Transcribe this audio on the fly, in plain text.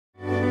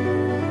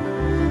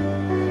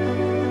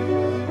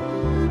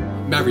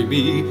Marry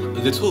me a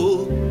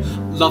little,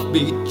 love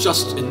me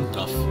just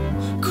enough.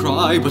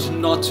 Cry but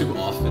not too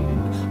often,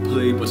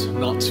 play but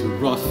not too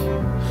rough.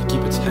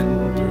 Keep a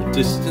tender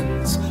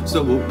distance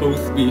so we'll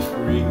both be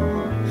free.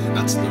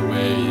 That's the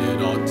way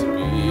it ought to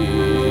be.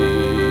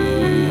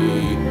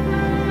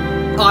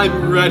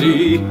 I'm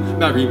ready,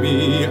 marry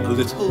me a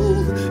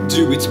little,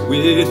 do it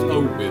with a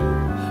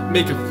will.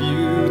 Make a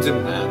few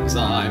demands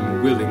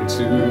I'm willing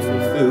to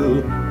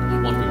fulfill.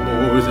 Want me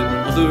more than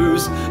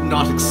others,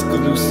 not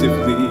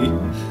exclusively.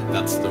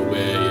 That's the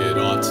way it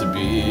ought to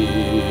be.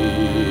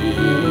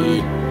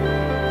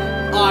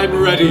 I'm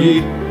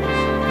ready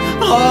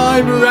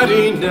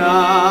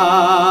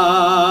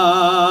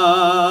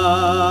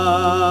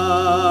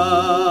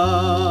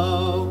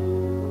now.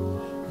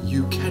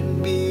 You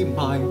can be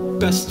my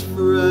best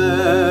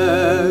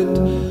friend,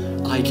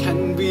 I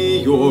can be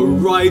your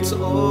right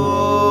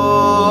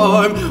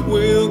arm.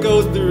 We'll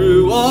go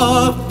through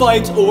a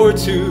fight or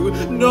two,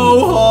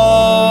 no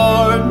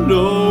harm,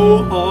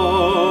 no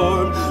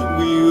harm.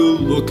 We'll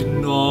look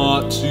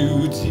not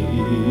too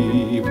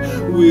deep,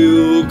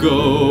 we'll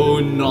go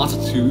not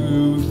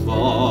too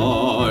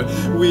far.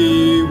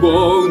 We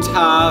won't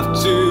have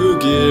to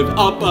give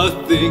up a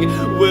thing,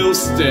 we'll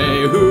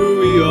stay who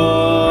we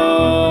are.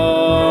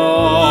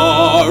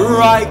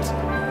 Right?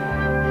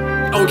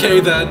 Okay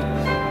then,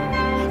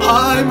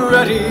 I'm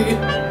ready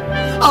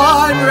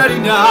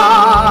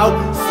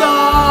now.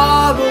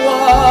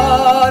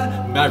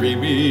 Someone marry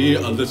me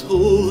a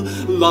little,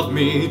 love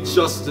me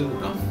just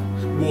enough.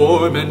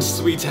 Warm and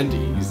sweet and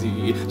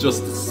easy,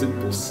 just the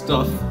simple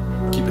stuff.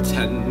 Keep a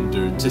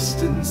tender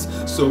distance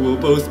so we'll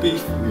both be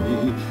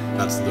free.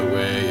 That's the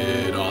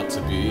way it ought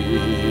to be.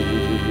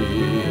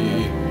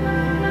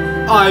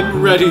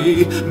 I'm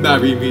ready,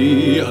 marry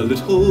me a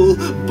little,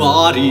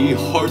 body,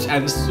 heart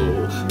and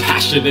soul.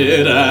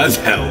 Passionate as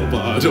hell,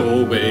 but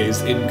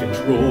always in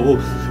control.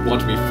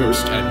 Want me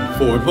first and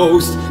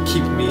foremost,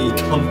 keep me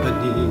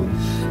company.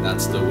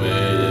 That's the way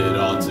it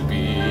ought to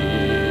be.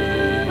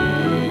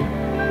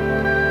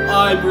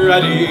 I'm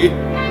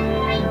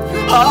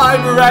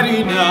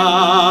ready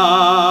now.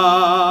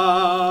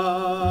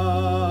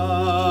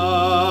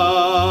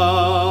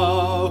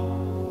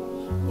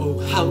 Oh,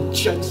 how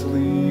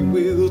gently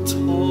we'll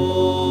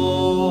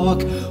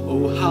talk,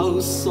 oh, how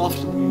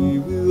softly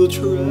we'll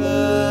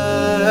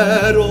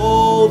tread.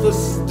 All the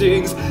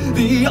stings,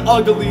 the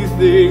ugly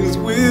things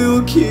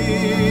we'll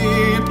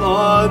keep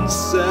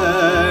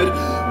unsaid.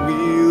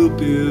 We'll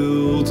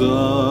build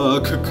a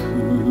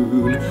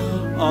cocoon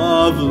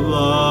of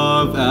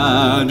love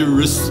and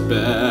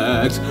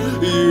respect.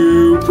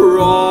 You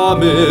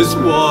promise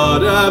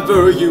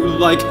whatever you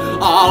like,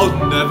 I'll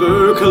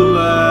never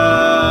collect.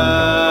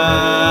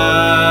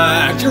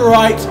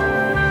 Right?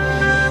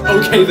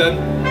 Okay then,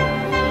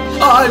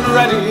 I'm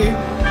ready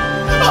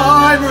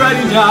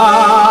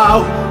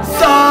now.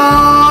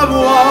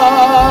 Someone